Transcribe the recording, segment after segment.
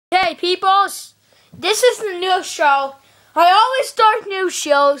Okay, peoples, this is the new show. I always start new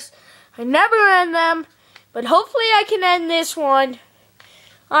shows. I never end them, but hopefully I can end this one.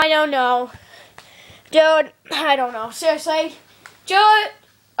 I don't know. Dude, I don't know. Seriously. Dude,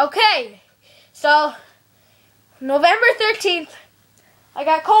 okay. So, November 13th, I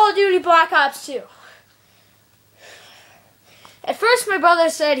got Call of Duty Black Ops 2. At first, my brother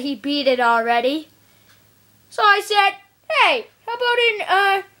said he beat it already. So I said, hey, how about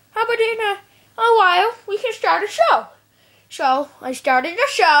in a while we can start a show. So I started the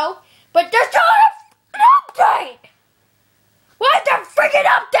show, but there's not an update. What's the freaking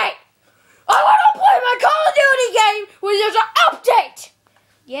update? I want to play my Call of Duty game where there's an update.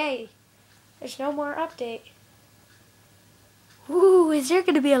 Yay! There's no more update. Ooh, is there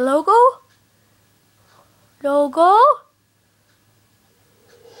gonna be a logo? Logo?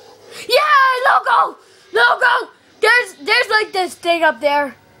 Yeah, logo! Logo! There's like this thing up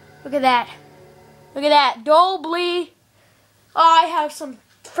there. Look at that. Look at that. Dolby. Oh, I have some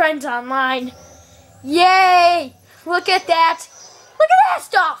friends online. Yay! Look at that. Look at that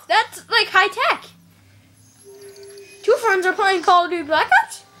stuff. That's like high tech. 2 friends are playing Call of Duty Black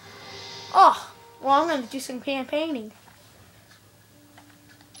Ops. Oh, well, I'm gonna do some campaigning.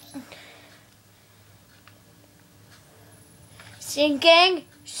 Sinking.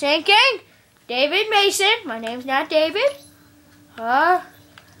 David Mason. My name's not David. Start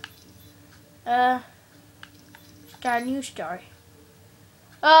a new story.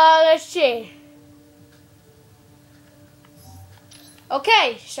 Let's see.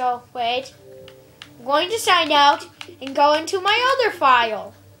 Okay, so wait. I'm going to sign out and go into my other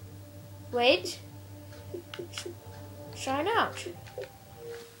file. Wait. Sign out.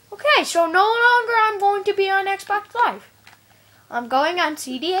 Okay, so no longer I'm going to be on Xbox Live. I'm going on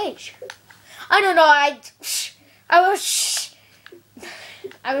CDH. I don't know, I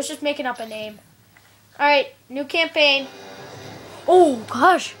was just making up a name. Alright, new campaign. Oh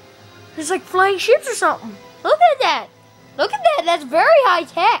gosh. There's like flying ships or something. Look at that. Look at that. That's very high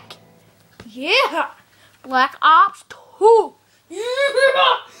tech. Yeah. Black Ops 2. Yeah.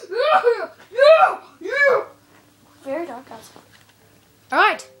 Very dark outside.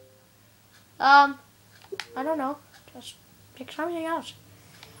 Alright. I don't know. Just pick something else.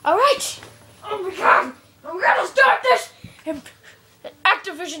 Alright. Oh my god. I'm gonna start this. And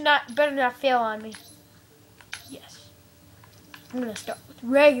Activision better not fail on me. Yes. I'm gonna start with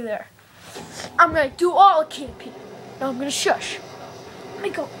regular. I'm gonna do all camping. Now I'm gonna shush. Let me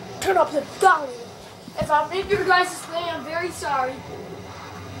go turn up the volume. If I'm in your guys' way, I'm very sorry.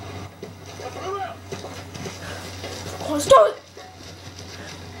 Let's do it.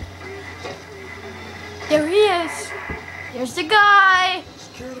 There he is. There's the guy.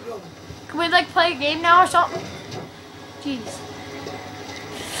 Can we like play a game now or something? Jeez.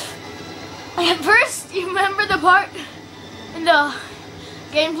 At first, you remember the part in the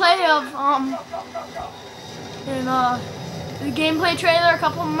gameplay of the gameplay trailer a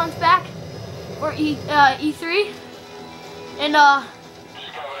couple of months back, or E3, and I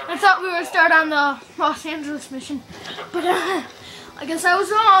thought we would start on the Los Angeles mission, but I guess I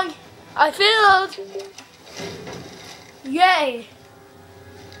was wrong. I failed. Yay!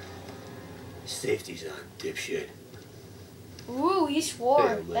 Safety's on, dipshit. Ooh, he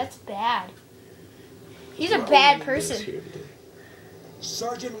swore. That's bad. He's a bad person.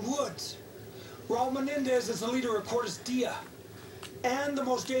 Sergeant Woods. Raul Menendez is the leader of Cortes Dia. And the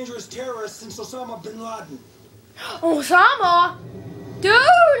most dangerous terrorist since Osama bin Laden. Osama?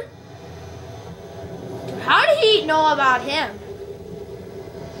 Dude! How did he know about him?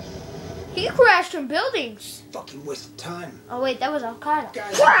 He crashed in buildings. Fucking waste of time. Oh wait, that was Al-Qaeda.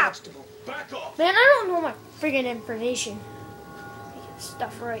 Guys, vegetable. Back off! Man, I don't know my friggin' information. Get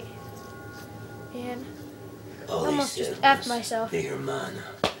stuff right. Man, I almost just F'd myself. Bigger man.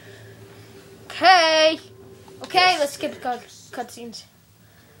 Okay. Okay, let's skip cutscenes.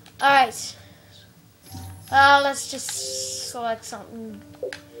 Alright. Let's just select something.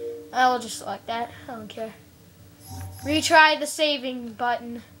 I'll just select that. I don't care. Retry the saving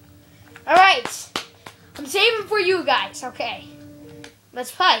button. Alright. I'm saving for you guys. Okay.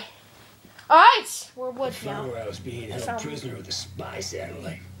 Let's play. Alright. We're wood now. Found where I was being held prisoner with a spy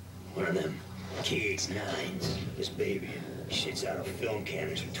satellite. One of them KH-9s. This baby shits out of film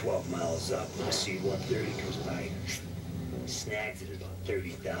cannons from 12 miles up when a C-130 comes by. Snags it at about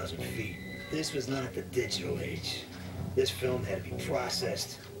 30,000 feet. This was not the digital age. This film had to be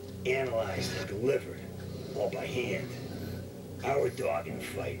processed, analyzed, and delivered, all by hand. Our dog in the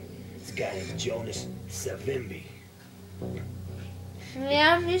fight. This guy named Jonas Savimbi.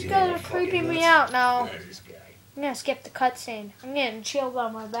 Yeah, these guys are creeping me out now. This guy. I'm gonna skip the cutscene. I'm getting chilled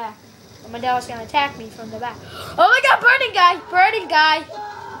on my back. And my dog's gonna attack me from the back. Oh my god, burning guy! Burning guy!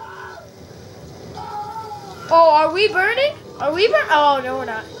 Oh, are we burning? Are we burning? Oh, no, we're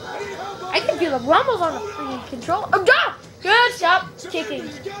not. I can feel the rumbles on the freaking control. Oh, God! Good, stop kicking.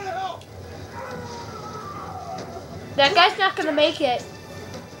 That guy's not gonna make it.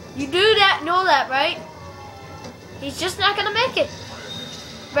 You do that, know that, right? He's just not gonna make it.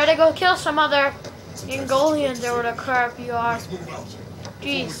 Better go kill some other Mongolians or the crap you are.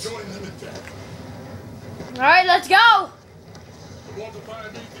 Jeez. Alright, let's go!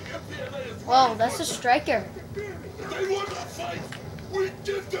 Whoa, that's a striker.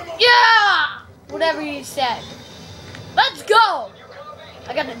 Yeah! Whatever you said. Let's go!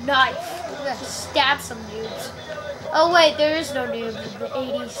 I got a knife. I'm gonna stab some dudes. Oh wait, there is no noob in the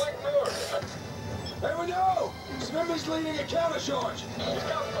 80s. There we go! Smithy's leading a counter-charge.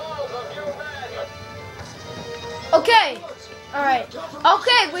 Okay. Alright.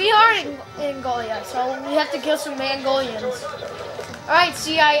 Okay, we are in Mongolia, so we have to kill some Mongolians. Alright,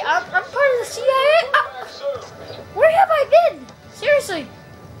 CIA. I'm part of the CIA. Where have I been? Seriously.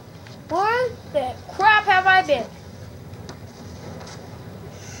 Where the crap have I been?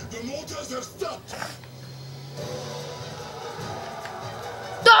 The mortars have stopped.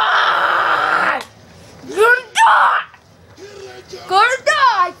 Die! You're gonna die! Gonna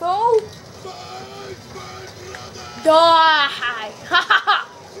die, fool! Die!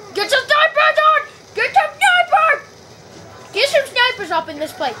 Get some snipers on! Get some snipers! Get some snipers up in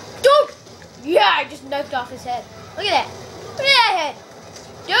this place. Dude! Yeah, I just knifed off his head. Look at that. Look at that head.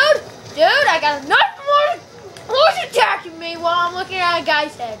 Dude, I got a knife on. Who's attacking me while I'm looking at a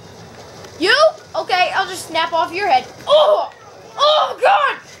guy's head? You? Okay, I'll just snap off your head. Oh! Oh,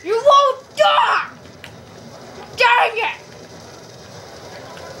 God! You won't die! Dang it!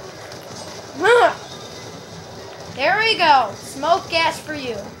 There we go. Smoke gas for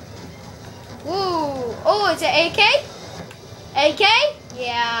you. Ooh. Oh, it's an AK? AK?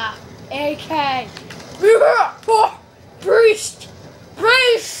 Yeah. AK. Priest!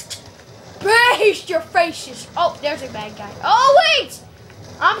 Priest! Priest! Your face is... Oh, there's a bad guy. Oh, wait!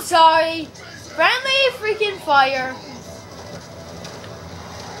 I'm sorry. Friendly freaking fire.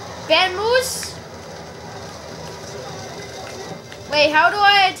 Van Moose? Wait, how do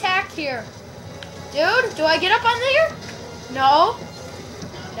I attack here? Dude, do I get up on there? No.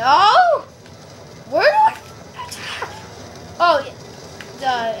 No? Where do I attack? Oh,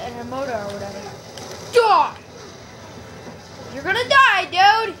 in a motor or whatever. Die! You're gonna die,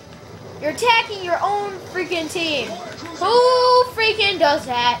 dude! You're attacking your own freaking team. Who freaking does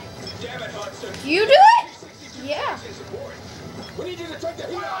that? Do you do it? Yeah.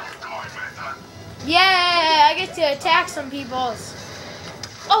 Yeah, I get to attack some peoples.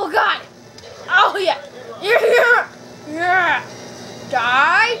 Oh, God! Oh, yeah! Yeah! Yeah!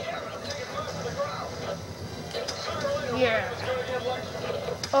 Die! Yeah.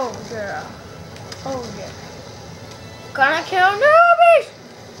 Oh, yeah. Oh, yeah. Gonna kill newbies!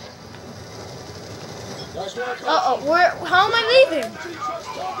 Uh-oh, how am I leaving?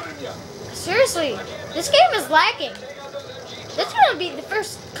 Seriously, this game is lagging. This is gonna be the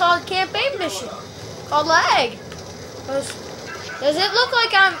first called campaign mission. Called lag. Does it look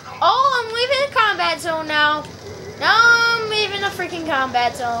like I'm leaving the combat zone now. Now I'm leaving the freaking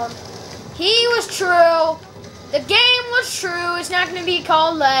combat zone. He was true. The game was true. It's not gonna be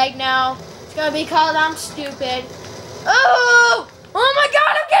called lag now. It's gonna be called I'm stupid. Oh! Oh my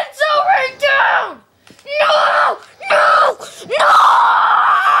God, I'm getting so ranked down! No! No! No!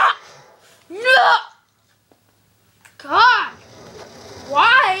 No! God!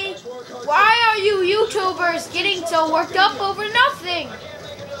 Why? Why are you YouTubers getting so worked up over nothing?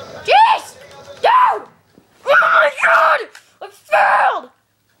 Jeez! Dude! Oh my God! I failed!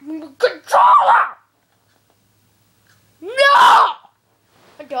 Controller! No!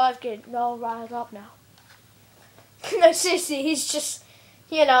 My dog's getting all riled up now. No, seriously, he's just,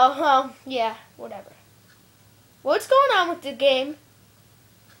 yeah, whatever. What's going on with the game?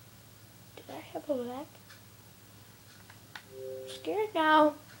 Did I have a lag? I'm scared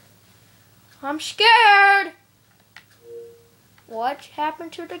now. I'm scared. What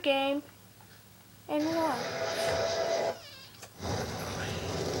happened to the game? And why?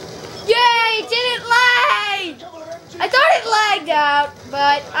 Yay! It didn't lag! I thought it lagged out,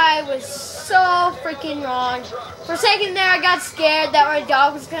 but I was so freaking wrong. For a second there, I got scared that my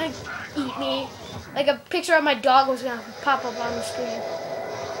dog was gonna eat me. Like a picture of my dog was gonna pop up on the screen.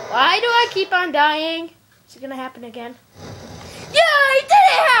 Why do I keep on dying? Is it gonna happen again? Yeah, it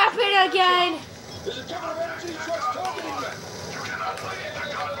didn't happen again! There's a couple of MG trucks targeting you. You cannot leave the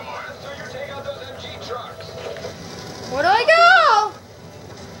convoys until you take out those MG trucks. Where do I go?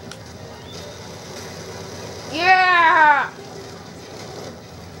 Yeah!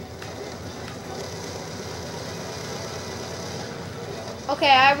 Okay,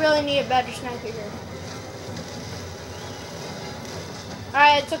 I really need a better sniper here.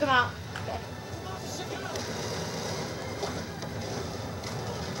 Alright, I took him out. Okay.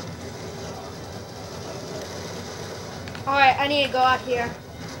 Alright, I need to go out here.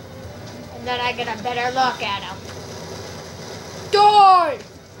 And then I get a better look at him. Die!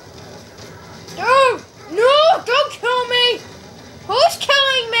 Dude! No! Don't kill me! Who's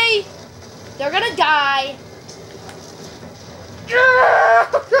killing me? They're gonna die. Yeah!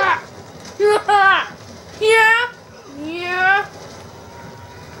 Yeah!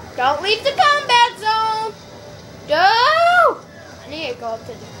 Don't leave the combat zone! No! I need to go up to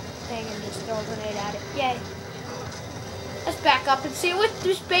the thing and just throw a grenade at it. Yay. Let's back up and see what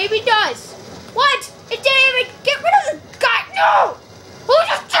this baby does. What? It didn't even get rid of the guy. No! Who's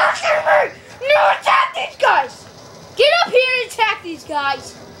attacking me? No, attack these guys! Get up here and attack these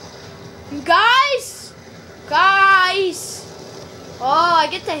guys. Guys! Guys! Oh, I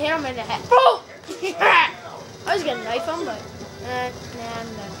get to hit him in the head. Boom! I was gonna knife him, but nah, I'm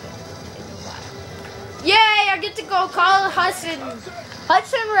not gonna. Yay! I get to go call Hudson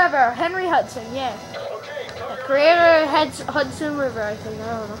River. Henry Hudson, yeah. The creator of Hudson River, I think. I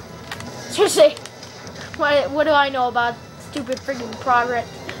don't know. Seriously, what do I know about stupid freaking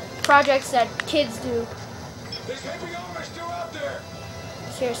projects that kids do? There's heavy armor still out there.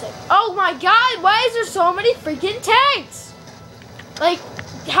 Seriously. Oh my God! Why is there so many freaking tanks? Like,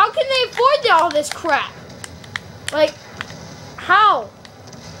 how can they afford all this crap? Like, how?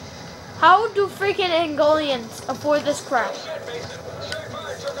 How do freaking Angolians afford this crap?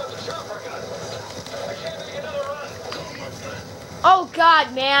 Oh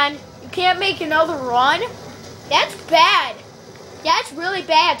God, man. You can't make another run? That's bad. That's really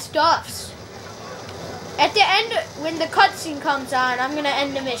bad stuff. At the end, when the cutscene comes on, I'm gonna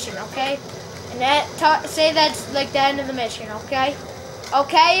end the mission, okay? And say that's like the end of the mission, okay?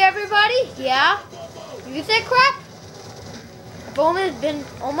 Okay, everybody? Yeah? You get that crap? I've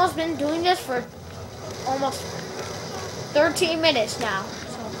almost been doing this for almost 13 minutes now.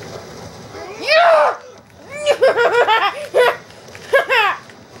 So. Yeah!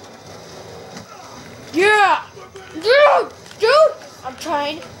 Yeah! Dude! I'm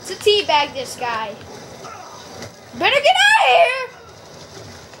trying to teabag this guy. Better get out of here!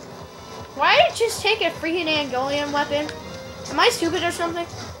 Why did it just take a freaking Angolian weapon? Am I stupid or something?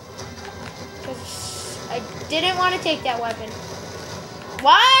 Because I didn't want to take that weapon.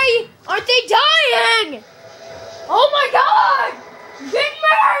 Why aren't they dying? Oh my God! I'm getting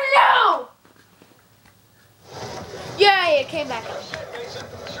mad now! Yay, it came back up.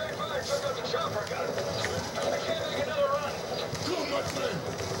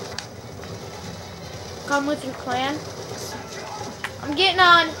 Come with your clan. I'm getting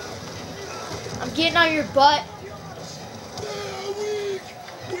on your butt.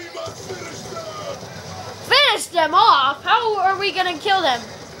 Finish them off? How are we gonna kill them?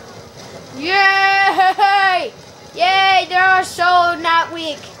 Yay! Yay, they are so not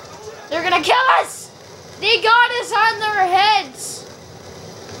weak. They're gonna kill us! They got us on their heads.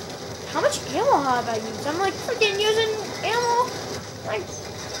 How much ammo have I used? I'm like freaking using ammo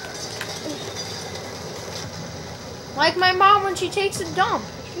like my mom when she takes a dump.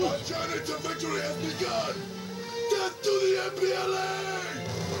 Our journey to victory has begun. Death to the MPLA!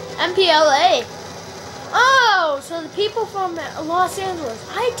 MPLA? Oh, so the people from Los Angeles.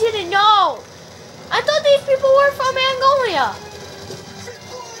 I didn't know. I thought these people were from Angola.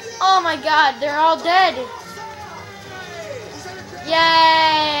 Oh my God, they're all dead.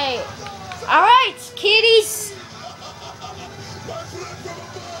 Yay! All right, kiddies.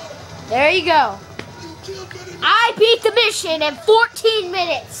 There you go. I beat the mission in 14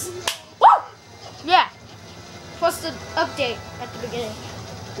 minutes. Woo! Yeah. Plus the update at the beginning.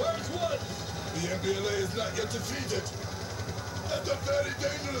 Where's Wood? The MPLA is not yet defeated. That's a very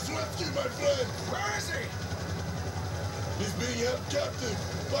dangerous rescue, my friend. Where is he? He's being held captive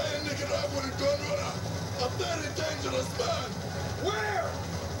by a Nicaraguan gun runner. A very dangerous man. Where?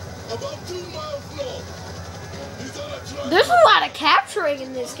 About 2 miles north. He's on a truck. There's a lot of capturing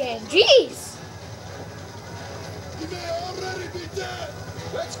in this game. Jeez. He may already be dead.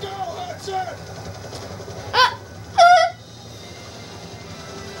 Let's go, Hudson!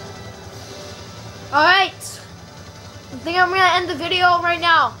 Alright. I think I'm going to end the video right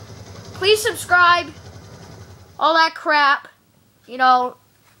now. Please subscribe. All that crap. You know,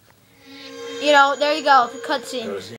 there you go. The cutscene.